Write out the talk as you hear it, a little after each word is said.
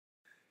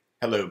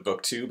Hello,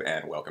 BookTube,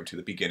 and welcome to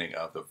the beginning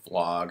of the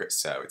vlog.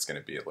 So it's going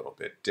to be a little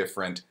bit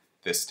different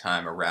this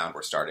time around.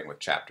 We're starting with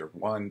chapter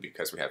 1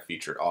 because we have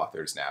featured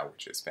authors now,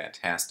 which is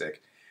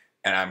fantastic.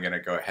 And I'm going to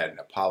go ahead and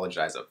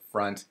apologize up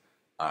front.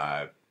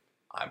 I'm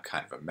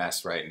kind of a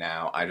mess right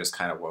now. I just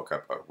kind of woke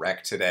up a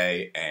wreck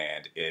today,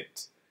 and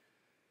it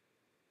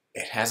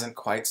hasn't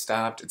quite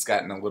stopped. It's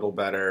gotten a little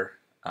better,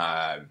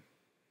 but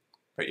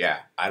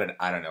yeah, I don't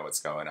know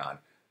what's going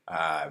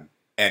on.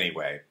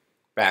 Anyway,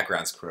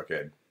 background's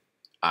crooked.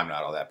 I'm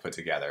not all that put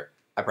together.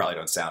 I probably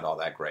don't sound all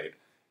that great.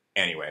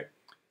 Anyway,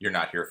 you're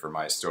not here for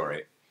my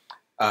story.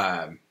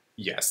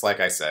 Yes, like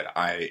I said,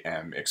 I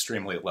am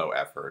extremely low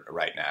effort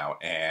right now,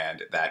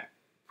 and that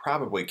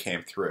probably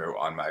came through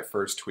on my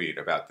first tweet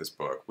about this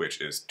book,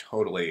 which is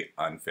totally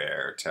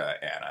unfair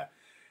to Anna.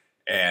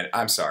 And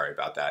I'm sorry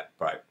about that,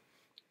 but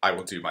I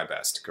will do my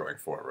best going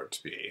forward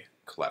to be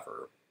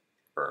clever.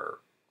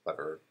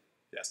 Clever,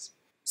 yes.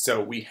 So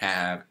we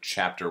have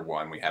chapter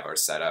 1, we have our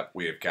setup.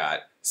 We've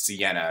got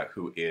Sienna,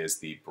 who is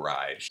the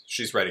bride.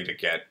 She's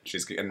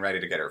getting ready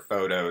to get her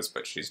photos,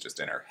 but she's just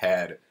in her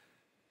head,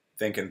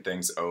 thinking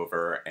things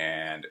over,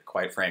 and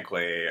quite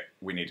frankly,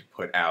 we need to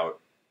put out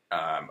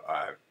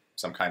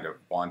some kind of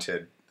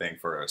wanted thing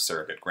for a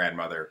surrogate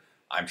grandmother.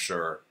 I'm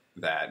sure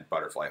that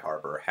Butterfly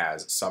Harbor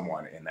has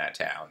someone in that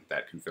town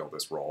that can fill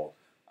this role.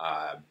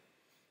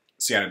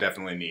 Sienna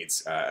definitely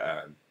needs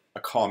a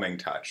calming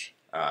touch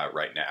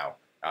right now.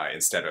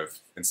 Instead of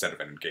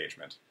an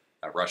engagement,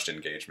 a rushed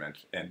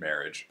engagement and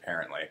marriage,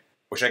 apparently.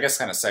 Which I guess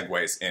kind of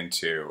segues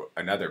into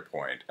another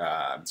point.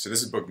 So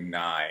this is book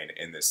 9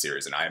 in this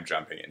series, and I am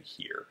jumping in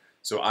here.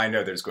 So I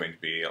know there's going to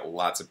be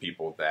lots of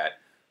people that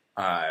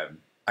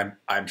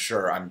I'm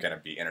sure I'm going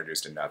to be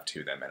introduced enough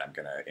to them, and I'm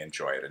going to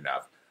enjoy it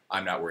enough.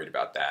 I'm not worried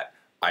about that.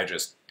 I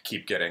just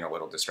keep getting a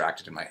little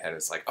distracted in my head.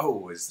 It's like,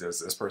 oh, does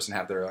this person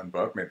have their own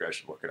book? Maybe I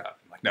should look it up.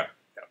 I'm like, no,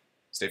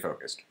 stay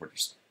focused. We're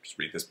just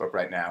read this book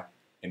right now.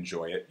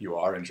 Enjoy it. You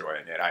are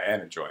enjoying it. I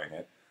am enjoying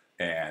it,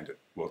 and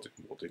we'll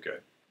do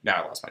good.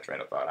 Now I lost my train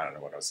of thought. I don't know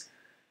what I was.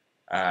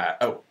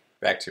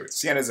 Back to it.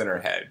 Sienna's in her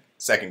head,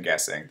 second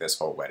guessing this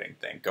whole wedding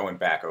thing, going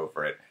back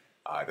over it.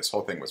 This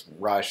whole thing was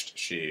rushed.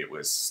 She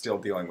was still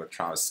dealing with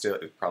trauma,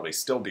 probably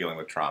still dealing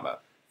with trauma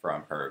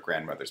from her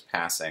grandmother's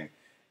passing,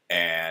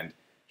 and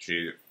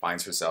she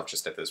finds herself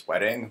just at this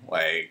wedding.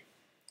 Like,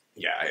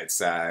 yeah,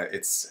 it's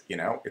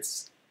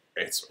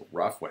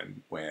rough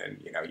when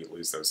you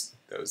lose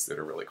those that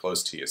are really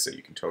close to you. So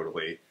you can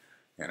totally,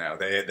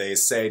 they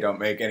say don't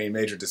make any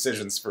major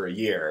decisions for a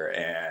year,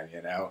 and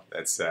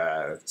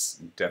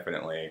that's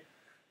definitely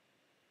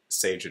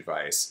sage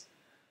advice.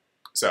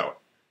 So,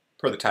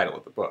 per the title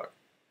of the book,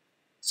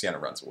 Sienna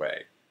runs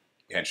away,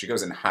 and she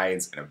goes and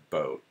hides in a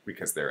boat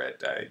because they're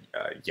at a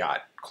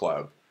yacht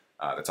club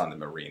that's on the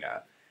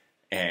marina,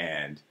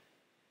 and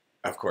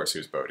of course,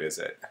 whose boat is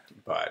it?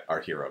 But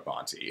our hero,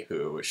 Monty,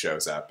 who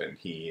shows up, and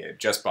he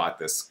just bought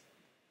this,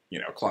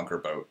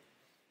 clunker boat,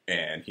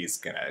 and he's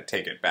going to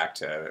take it back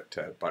to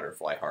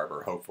Butterfly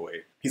Harbor,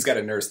 hopefully. He's got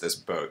to nurse this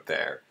boat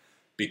there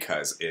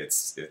because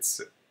it's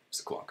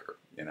a clunker,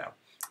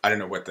 I don't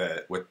know what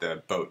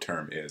the boat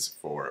term is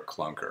for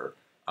clunker,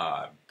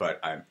 but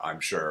I'm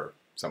sure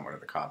someone in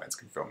the comments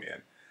can fill me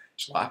in.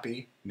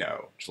 Jalopy?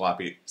 No.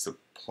 Jalopy is a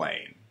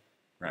plane,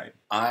 right?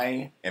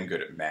 I am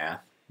good at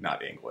math,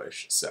 not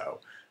English, so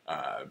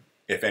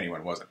if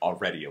anyone wasn't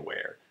already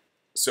aware.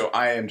 So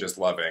I am just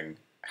loving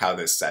how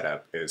this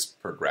setup is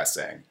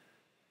progressing.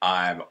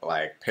 I'm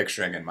like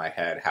picturing in my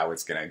head how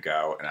it's gonna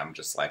go, and I'm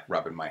just like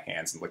rubbing my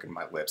hands and licking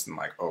my lips, and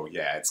like, oh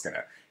yeah, it's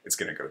gonna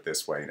go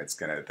this way, and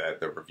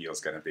the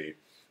reveal's gonna be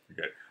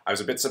good. I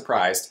was a bit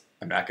surprised.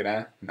 I'm not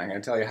gonna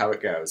tell you how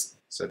it goes.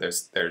 So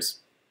there's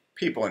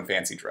people in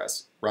fancy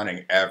dress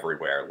running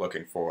everywhere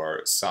looking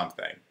for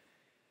something,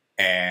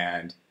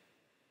 and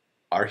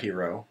our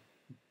hero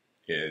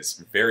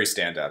is very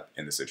stand-up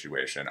in the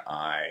situation.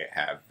 I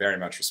have very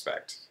much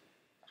respect,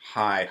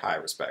 high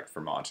respect for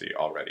Monty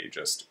already,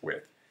 just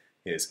with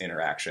his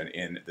interaction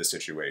in the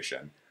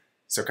situation.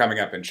 So coming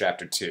up in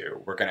chapter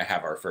 2, we're going to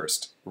have our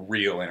first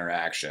real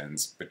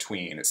interactions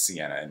between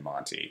Sienna and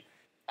Monty.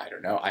 I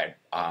don't know.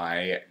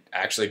 I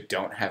actually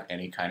don't have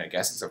any kind of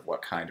guesses of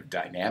what kind of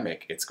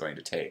dynamic it's going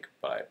to take,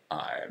 but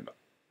I'm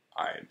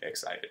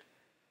excited,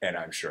 and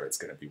I'm sure it's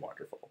going to be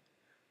wonderful.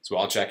 So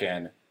I'll check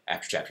in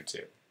after chapter 2.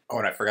 Oh,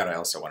 and I forgot I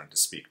also wanted to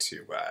speak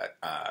to,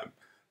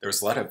 there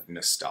was a lot of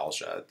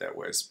nostalgia that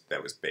was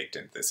baked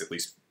into this, at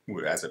least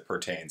as it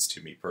pertains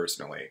to me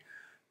personally.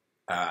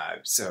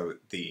 So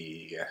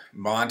the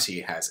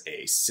Monty has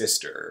a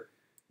sister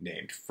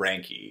named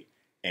Frankie,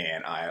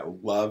 and I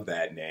love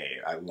that name.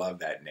 I love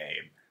that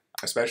name,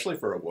 especially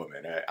for a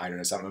woman. I don't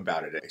know, something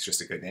about it. It's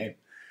just a good name.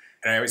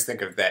 And I always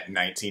think of that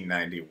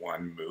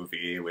 1991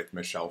 movie with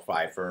Michelle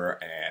Pfeiffer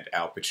and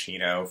Al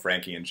Pacino,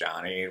 Frankie and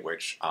Johnny,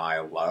 which I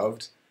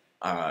loved.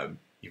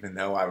 Even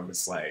though I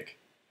was like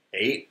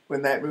 8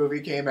 when that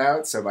movie came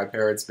out, so my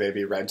parents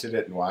maybe rented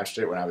it and watched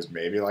it when I was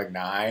maybe like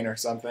 9 or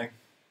something.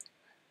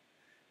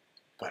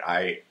 But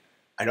I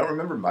don't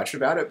remember much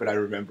about it, but I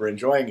remember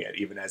enjoying it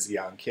even as a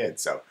young kid.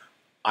 So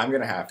I'm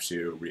going to have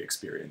to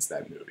re-experience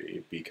that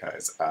movie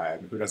because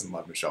who doesn't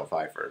love Michelle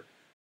Pfeiffer?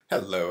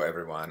 Hello,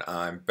 everyone.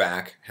 I'm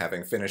back,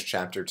 having finished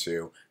chapter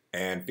 2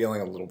 and feeling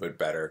a little bit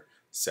better.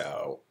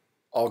 So,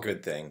 all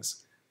good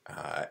things,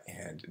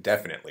 and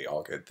definitely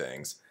all good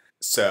things.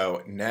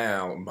 So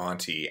now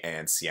Monty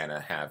and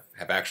Sienna have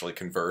actually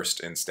conversed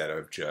instead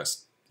of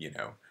just,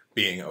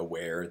 being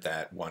aware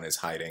that one is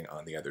hiding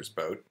on the other's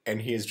boat.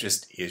 And he is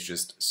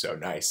just so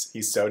nice.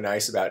 He's so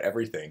nice about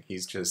everything.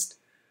 He's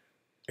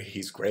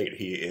great.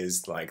 He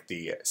is like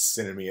the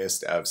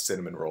cinnamiest of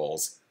cinnamon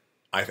rolls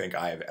I think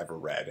I have ever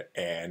read.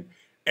 And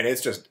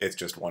it's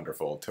just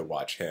wonderful to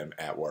watch him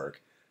at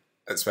work.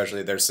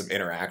 Especially there's some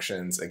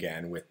interactions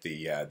again with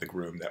the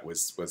groom that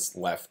was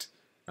left,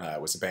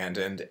 was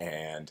abandoned,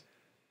 and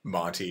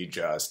Monty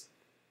just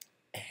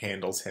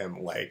handles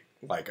him like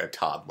a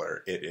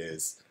toddler. It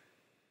is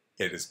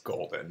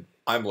golden.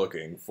 I'm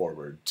looking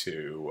forward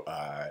to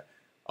a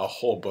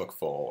whole book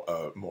full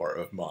of more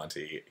of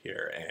Monty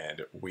here,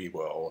 and we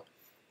will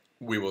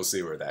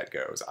see where that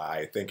goes.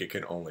 I think it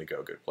can only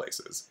go good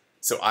places.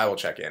 So I will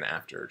check in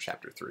after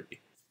chapter 3.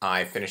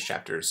 I finished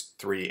chapters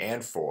 3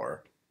 and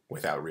 4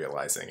 without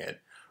realizing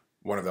it.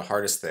 One of the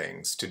hardest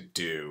things to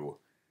do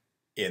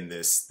in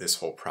this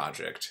whole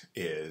project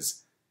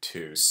is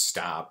to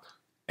stop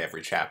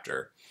every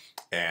chapter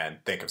and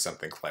think of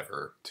something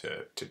clever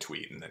to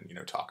tweet and then,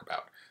 talk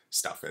about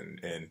stuff in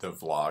the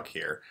vlog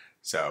here.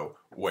 So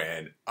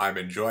when I'm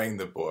enjoying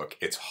the book,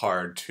 it's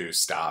hard to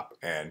stop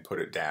and put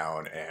it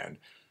down and,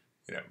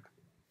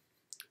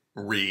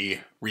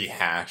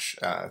 rehash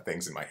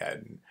things in my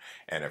head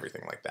and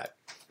everything like that.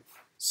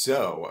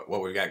 So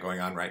what we've got going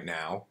on right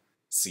now,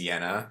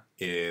 Sienna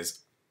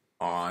is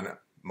on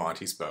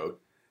Monty's boat.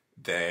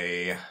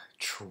 They're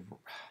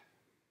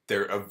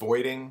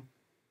avoiding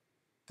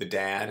the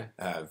dad,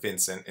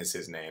 Vincent is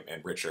his name,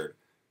 and Richard,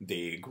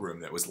 the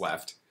groom that was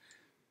left.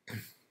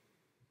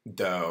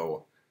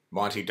 Though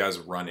Monty does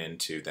run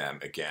into them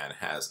again,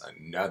 has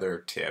another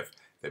tiff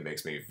that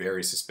makes me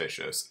very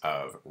suspicious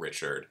of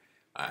Richard.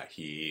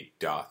 He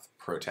doth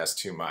protest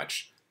too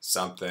much.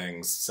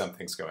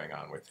 Something's going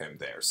on with him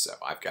there, so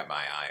I've got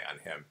my eye on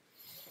him.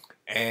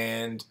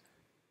 And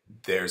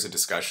there's a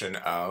discussion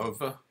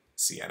of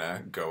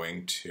Sienna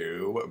going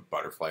to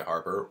Butterfly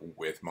Harbor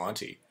with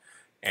Monty.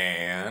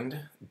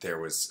 And there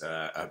was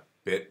a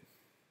bit...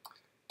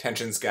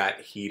 Tensions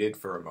got heated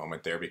for a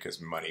moment there because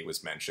money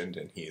was mentioned,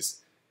 and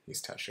he's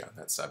touchy on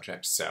that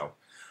subject. So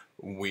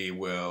we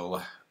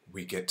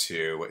get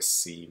to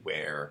see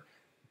where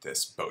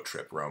this boat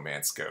trip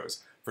romance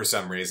goes. For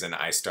some reason,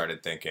 I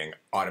started thinking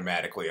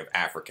automatically of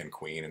African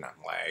Queen, and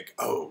I'm like,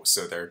 oh,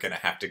 so they're going to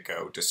have to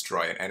go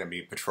destroy an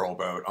enemy patrol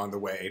boat on the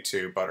way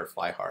to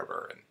Butterfly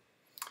Harbor, and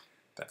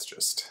that's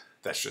just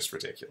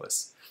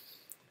ridiculous.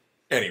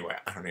 Anyway,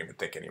 I don't even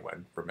think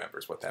anyone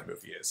remembers what that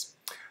movie is.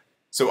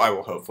 So I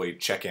will hopefully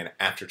check in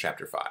after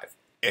chapter 5.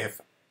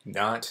 If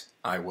not,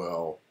 I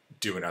will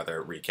do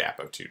another recap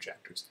of 2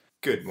 chapters.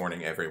 Good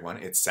morning, everyone.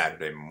 It's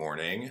Saturday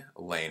morning.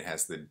 Lane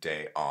has the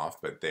day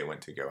off, but they went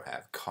to go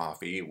have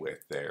coffee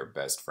with their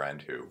best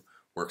friend who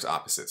works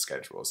opposite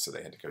schedules, so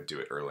they had to go do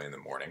it early in the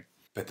morning.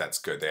 But that's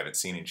good. They haven't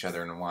seen each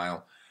other in a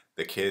while.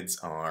 The kids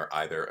are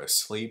either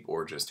asleep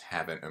or just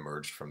haven't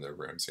emerged from their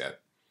rooms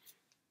yet.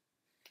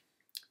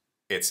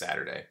 It's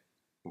Saturday.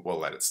 We'll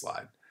let it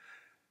slide.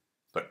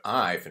 But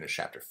I finished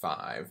chapter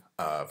 5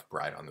 of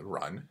Bride on the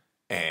Run,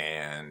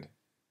 and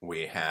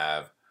we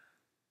have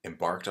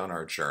embarked on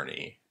our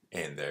journey,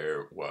 and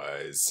there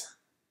was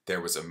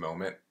a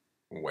moment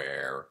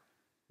where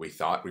we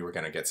thought we were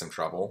going to get some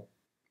trouble.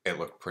 It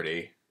looked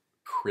pretty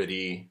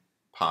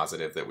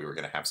positive that we were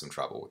going to have some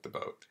trouble with the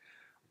boat.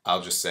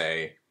 I'll just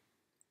say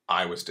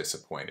I was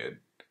disappointed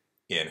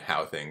in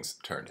how things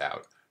turned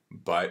out,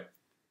 but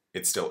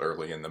it's still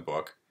early in the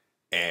book.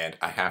 And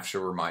I have to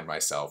remind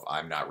myself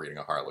I'm not reading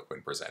a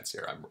Harlequin Presents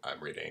here.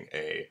 I'm reading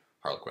a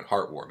Harlequin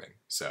Heartwarming.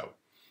 So,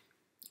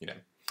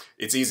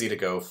 it's easy to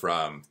go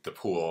from the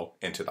pool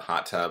into the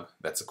hot tub.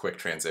 That's a quick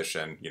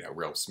transition,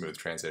 real smooth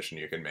transition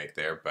you can make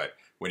there. But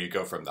when you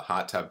go from the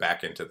hot tub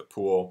back into the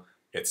pool,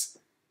 I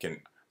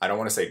don't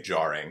want to say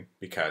jarring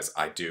because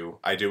I do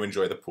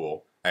enjoy the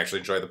pool. I actually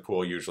enjoy the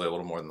pool usually a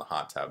little more than the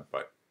hot tub.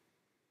 But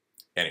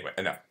anyway,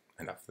 enough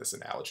of this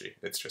analogy.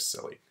 It's just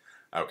silly.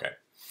 Okay.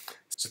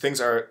 So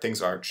things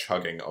are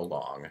chugging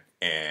along,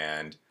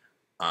 and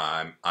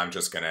I'm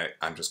just gonna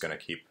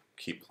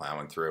keep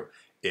plowing through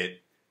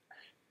it.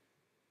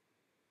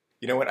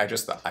 You know what? I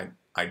just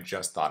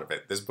thought of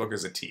it. This book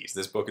is a tease.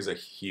 This book is a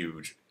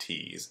huge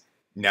tease.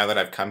 Now that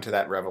I've come to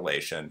that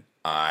revelation,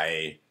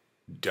 I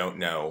don't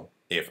know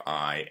if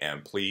I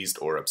am pleased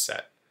or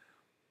upset.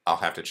 I'll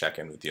have to check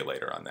in with you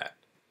later on that.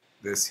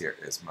 This here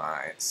is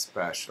my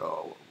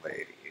special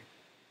lady,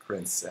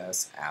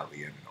 Princess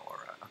Alienora.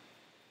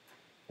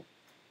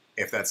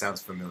 If that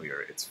sounds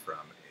familiar, it's from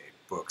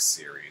a book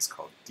series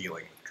called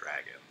Dealing with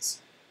Dragons.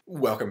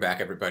 Welcome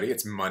back, everybody.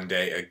 It's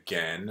Monday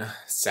again.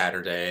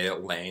 Saturday,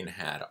 Lane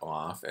had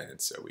off,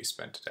 and so we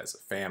spent it as a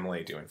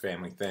family, doing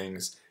family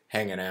things,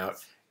 hanging out,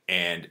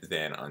 And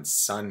then on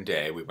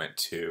Sunday, we went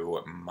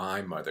to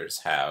my mother's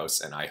house,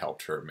 and I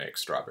helped her make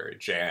strawberry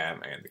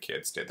jam, and the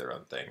kids did their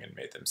own thing and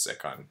made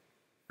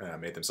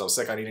themselves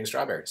sick on eating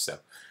strawberries. So,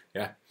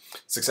 yeah,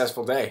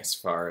 successful day as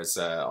far as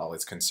all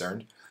is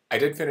concerned. I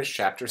did finish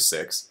chapter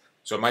 6,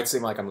 so it might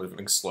seem like I'm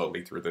moving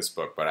slowly through this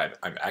book, but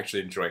I'm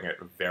actually enjoying it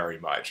very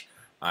much.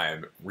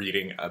 I'm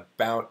reading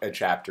about a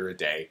chapter a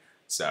day,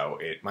 so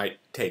it might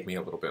take me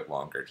a little bit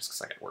longer just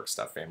because I got work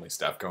stuff, family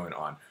stuff going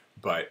on.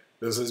 But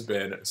this has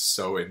been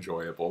so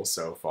enjoyable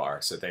so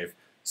far. So they've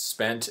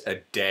spent a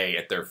day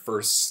at their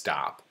first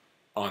stop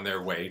on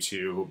their way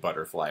to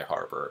Butterfly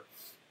Harbor,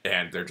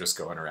 and they're just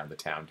going around the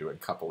town doing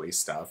coupley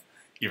stuff.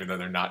 Even though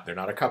they're not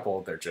a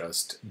couple, they're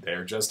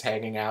just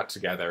hanging out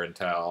together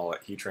until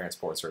he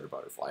transports her to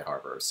Butterfly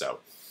Harbor. So,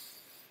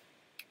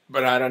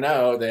 but I don't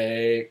know,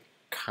 they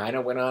kind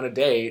of went on a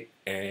date,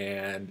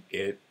 and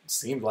it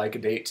seemed like a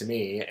date to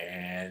me,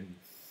 and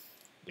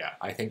yeah,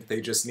 I think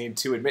they just need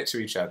to admit to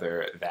each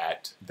other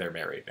that they're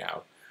married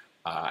now.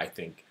 I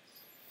think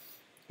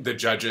the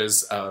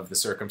judges of the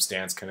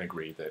circumstance can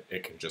agree that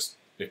it can just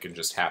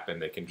happen.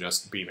 They can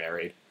just be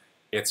married.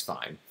 It's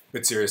fine.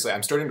 But seriously,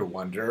 I'm starting to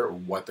wonder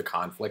what the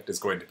conflict is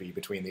going to be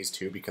between these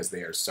two because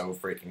they are so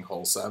freaking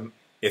wholesome.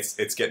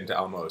 It's getting to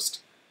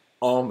almost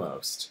too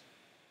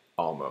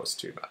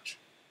much.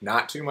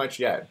 Not too much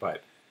yet,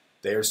 but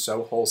they are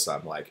so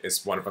wholesome. Like,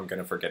 is one of them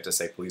going to forget to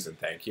say please and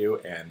thank you,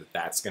 and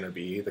that's going to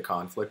be the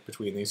conflict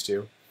between these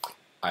two?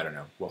 I don't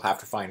know. We'll have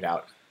to find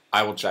out.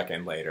 I will check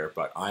in later,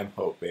 but I'm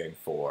hoping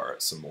for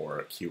some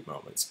more cute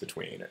moments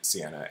between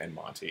Sienna and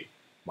Monty.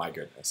 My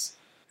goodness.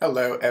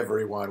 Hello,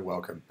 everyone.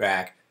 Welcome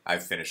back.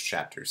 I've finished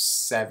chapter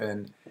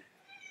 7.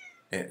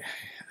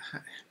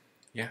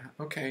 Yeah,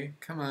 okay,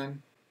 come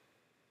on.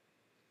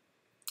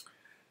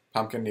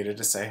 Pumpkin needed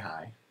to say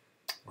hi.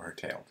 Or her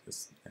tail,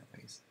 just at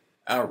least.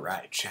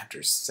 Alright,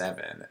 chapter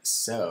 7.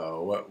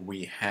 So,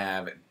 we're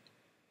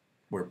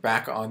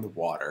back on the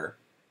water,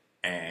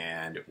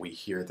 and we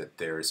hear that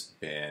there's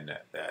been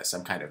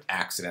some kind of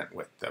accident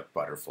with the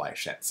butterfly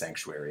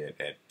sanctuary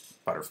at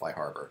Butterfly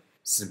Harbor.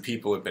 Some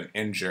people have been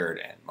injured,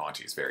 and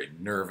Monty's very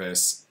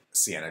nervous.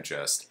 Sienna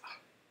just, oh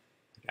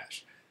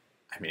gosh,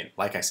 I mean,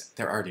 like I said,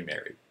 they're already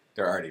married.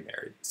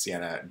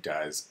 Sienna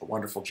does a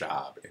wonderful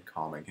job in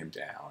calming him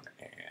down,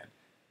 and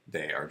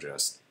they're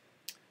just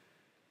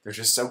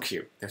so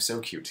cute. They're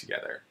so cute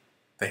together.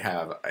 They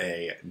have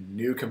a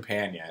new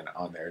companion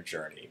on their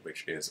journey,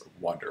 which is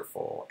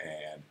wonderful,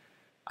 and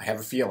I have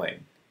a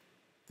feeling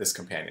this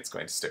companion's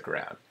going to stick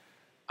around.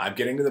 I'm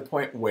getting to the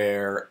point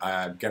where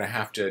I'm going to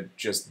have to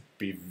just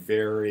be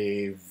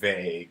very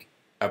vague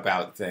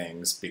about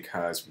things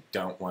because we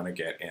don't want to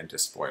get into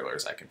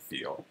spoilers. I can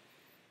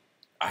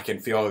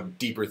feel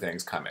deeper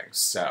things coming,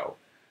 so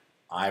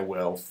I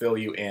will fill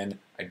you in.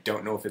 I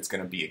don't know if it's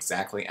going to be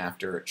exactly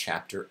after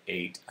chapter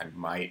 8. I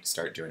might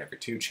start doing every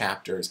 2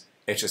 chapters.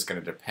 It's just going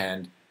to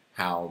depend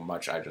how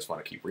much I just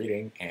want to keep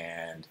reading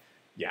and,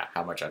 yeah,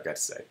 how much I've got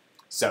to say.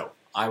 So,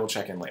 I will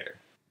check in later.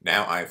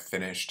 Now I've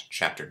finished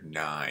chapter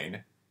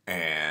 9,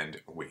 and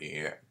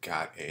we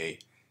got a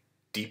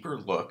deeper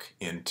look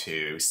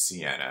into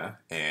Sienna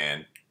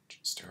and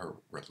just her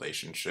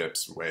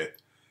relationships with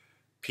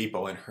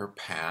people in her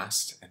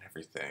past and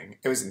everything.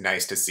 It was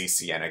nice to see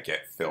Sienna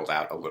get filled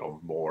out a little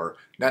more.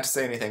 Not to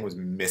say anything was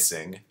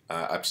missing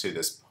up to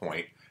this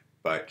point,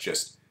 but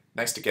just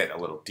nice to get a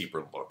little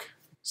deeper look.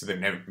 So they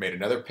made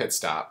another pit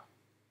stop.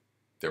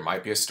 There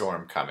might be a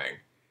storm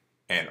coming.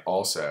 And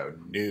also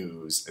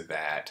news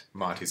that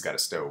Monty's got a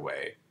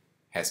stowaway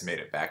has made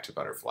it back to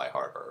Butterfly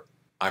Harbor.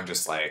 I'm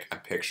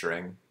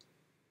picturing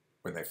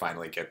when they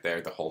finally get there,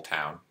 the whole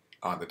town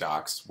on the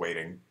docks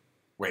waiting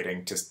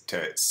to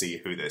see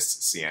who this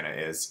Sienna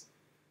is.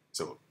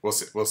 So we'll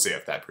see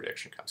if that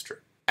prediction comes true.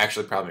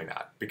 Actually, probably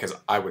not, because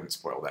I wouldn't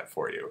spoil that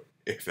for you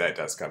if that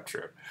does come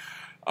true.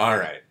 All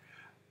right.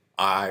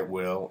 I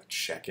will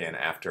check in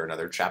after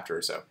another chapter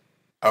or so.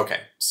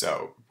 Okay,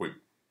 so we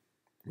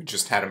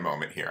just had a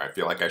moment here. I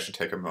feel like I should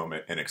take a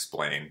moment and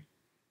explain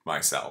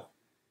myself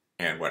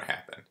and what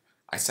happened.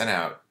 I sent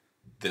out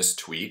this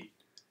tweet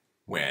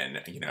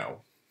when,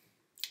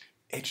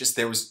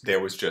 there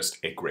was just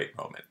a great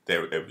moment.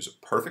 It was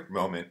a perfect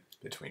moment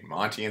between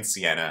Monty and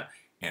Sienna,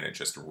 and it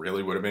just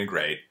really would have been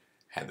great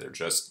had there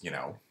just,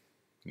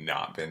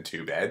 not been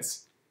 2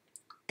 beds.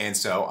 And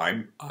so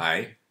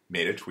I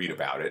made a tweet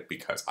about it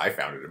because I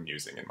found it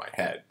amusing in my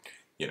head,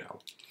 You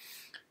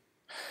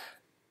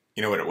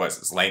know what it was,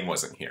 is Lane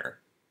wasn't here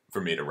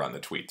for me to run the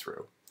tweet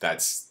through.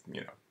 That's,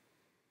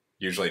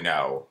 usually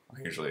no.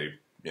 I usually,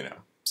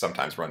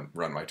 sometimes run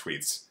my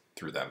tweets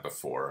through them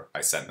before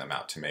I send them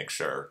out to make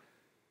sure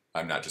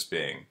I'm not just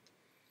being,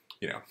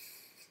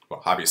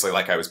 well, obviously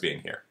like I was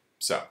being here.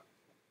 So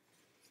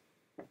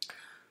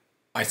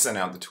I sent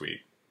out the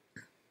tweet,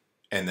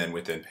 and then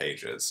within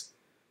pages,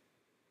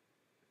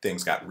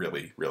 things got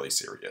really, really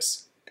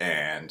serious.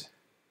 And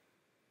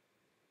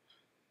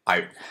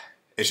I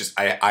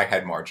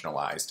had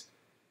marginalized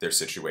their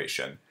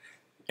situation.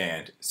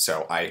 And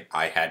so I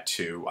had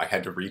to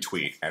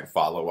retweet and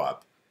follow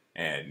up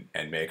and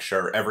make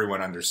sure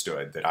everyone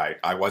understood that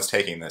I was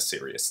taking this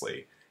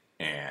seriously,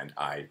 and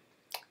I'm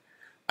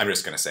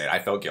just going to say it. I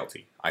felt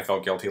guilty. I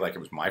felt guilty like it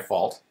was my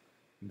fault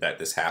that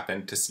this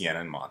happened to Sienna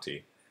and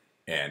Monty,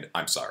 and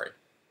I'm sorry.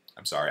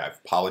 I'm sorry. I've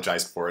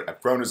apologized for it.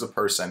 I've grown as a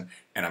person,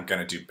 and I'm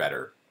going to do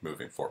better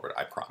moving forward,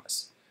 I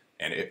promise.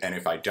 And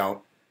if I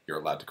don't, you're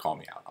allowed to call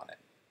me out on it.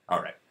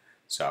 All right.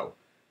 So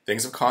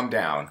things have calmed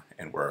down,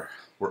 and we're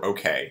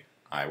okay.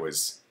 I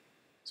was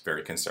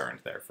very concerned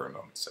there for a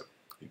moment. So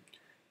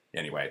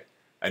anyway,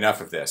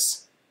 enough of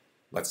this.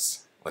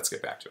 Let's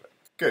get back to it.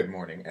 Good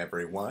morning,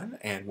 everyone,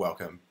 and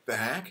welcome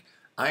back.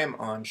 I am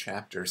on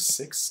chapter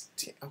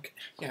 16. Okay,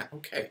 yeah,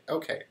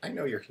 okay. I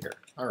know you're here.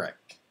 All right.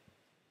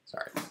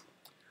 Sorry.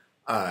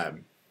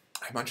 I'm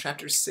on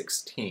chapter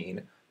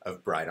 16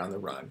 of Bride on the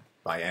Run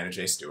by Anna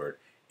J. Stewart,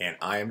 and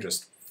I am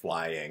just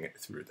flying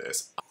through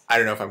this. I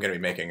don't know if I'm going to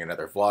be making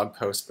another vlog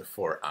post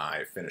before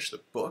I finish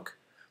the book,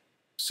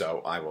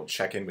 so I will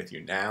check in with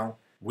you now.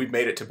 We've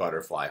made it to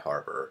Butterfly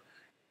Harbor.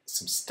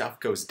 Some stuff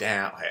goes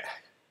down.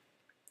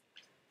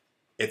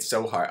 It's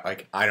so hard.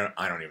 Like I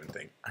don't even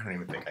think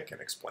I can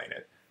explain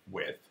it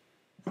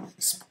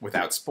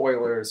without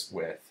spoilers.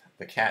 With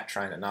the cat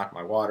trying to knock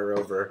my water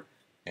over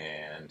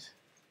and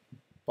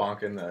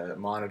bonking the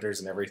monitors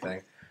and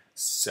everything.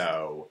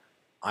 So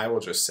I will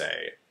just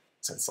say,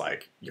 since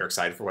like you're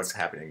excited for what's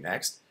happening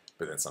next,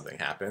 but then something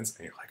happens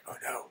and you're like, oh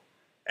no.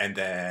 And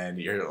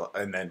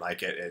then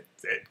like it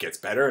gets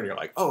better and you're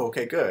like, oh,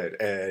 okay,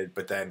 good.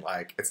 But then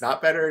like it's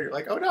not better and you're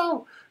like, oh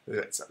no.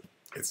 It's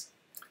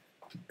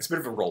a bit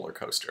of a roller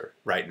coaster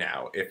right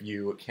now. If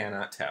you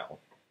cannot tell,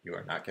 you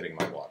are not getting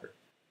my water.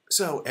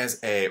 So as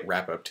a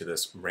wrap up to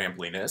this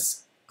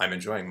rambliness, I'm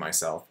enjoying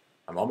myself.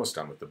 I'm almost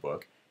done with the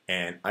book,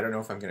 and I don't know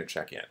if I'm going to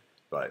check in,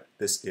 but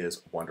this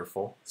is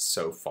wonderful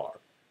so far.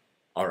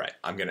 All right,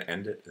 I'm going to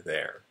end it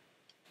there.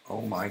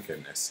 Oh my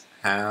goodness.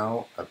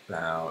 How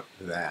about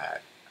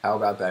that? How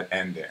about that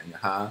ending,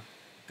 huh?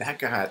 That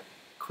got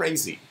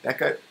crazy. That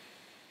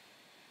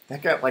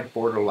got like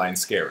borderline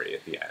scary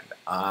at the end.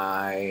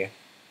 I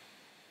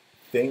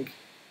think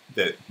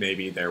that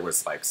maybe there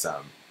was like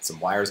some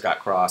wires got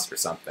crossed or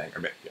something,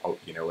 or maybe, oh,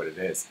 you know what it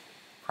is?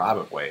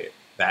 Probably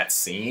that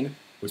scene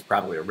was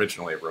probably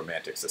originally a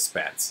romantic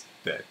suspense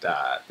that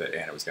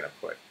Anna was going to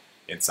put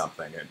in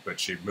something, but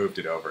she moved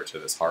it over to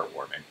this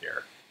heartwarming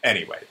here.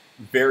 Anyway,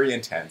 very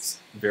intense,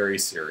 very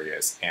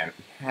serious, and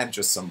we had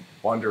just some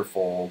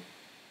wonderful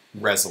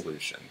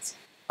resolutions.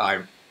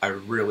 I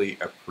really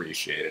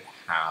appreciated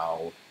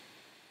how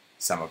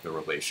some of the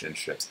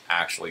relationships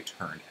actually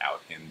turned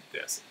out in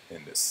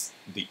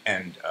the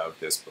end of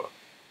this book.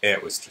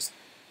 It was just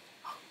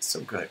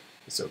so good,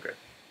 so good.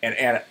 And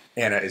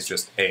Anna is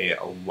just a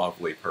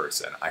lovely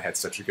person. I had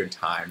such a good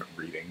time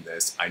reading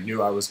this. I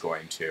knew I was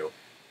going to,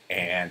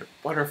 and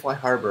Butterfly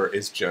Harbor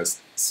is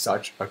just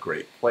such a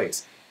great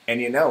place.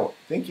 And you know,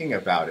 thinking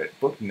about it,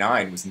 book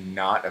 9 was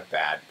not a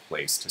bad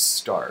place to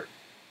start,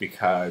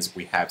 because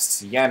we have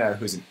Sienna,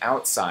 who's an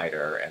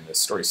outsider, and the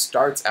story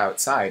starts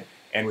outside,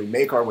 and we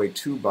make our way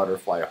to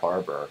Butterfly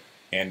Harbor,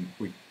 and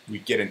we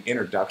get an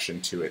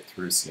introduction to it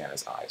through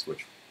Sienna's eyes,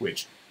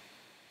 which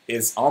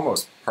is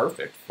almost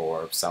perfect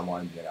for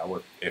someone, you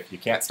know, if you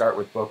can't start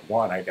with book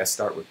 1, I guess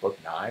start with book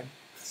 9.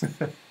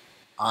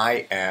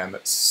 I am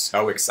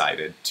so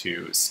excited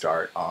to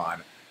start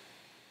on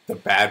the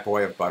bad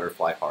boy of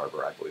Butterfly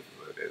Harbor, I believe is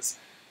what it is.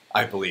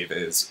 I believe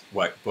is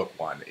what book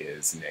 1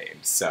 is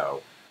named.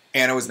 So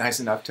Anna was nice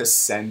enough to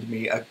send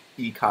me an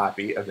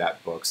e-copy of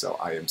that book, so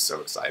I am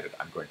so excited.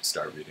 I'm going to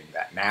start reading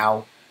that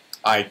now.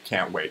 I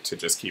can't wait to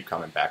just keep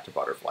coming back to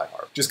Butterfly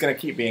Harbor. Just going to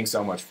keep being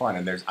so much fun,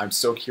 and I'm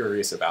so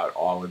curious about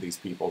all of these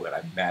people that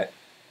I met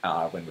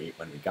when we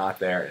got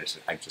there. And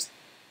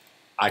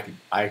I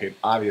could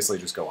obviously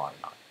just go on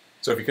and on.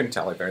 So if you couldn't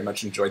tell, I very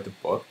much enjoyed the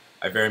book.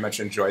 I very much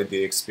enjoyed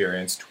the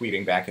experience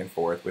tweeting back and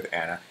forth with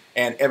Anna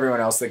and everyone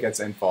else that gets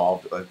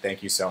involved.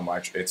 Thank you so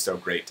much. It's so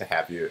great to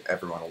have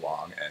everyone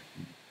along,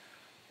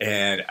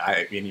 and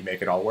you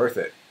make it all worth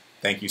it.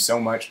 Thank you so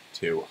much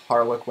to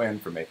Harlequin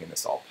for making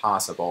this all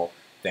possible.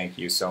 Thank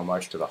you so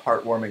much to the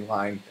Heartwarming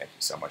line. Thank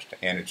you so much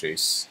to Anna J.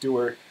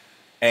 Stewart.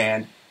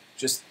 And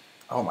just,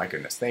 oh my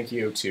goodness, thank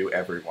you to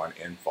everyone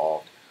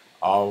involved.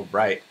 All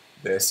right,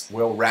 this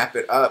will wrap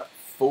it up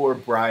for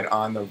Bride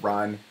on the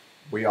Run.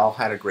 We all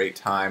had a great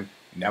time.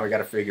 Now we got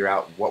to figure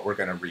out what we're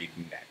going to read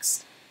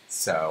next.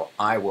 So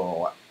I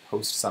will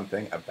post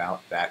something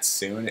about that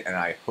soon, and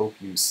I hope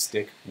you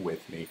stick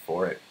with me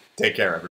for it. Take care, everyone.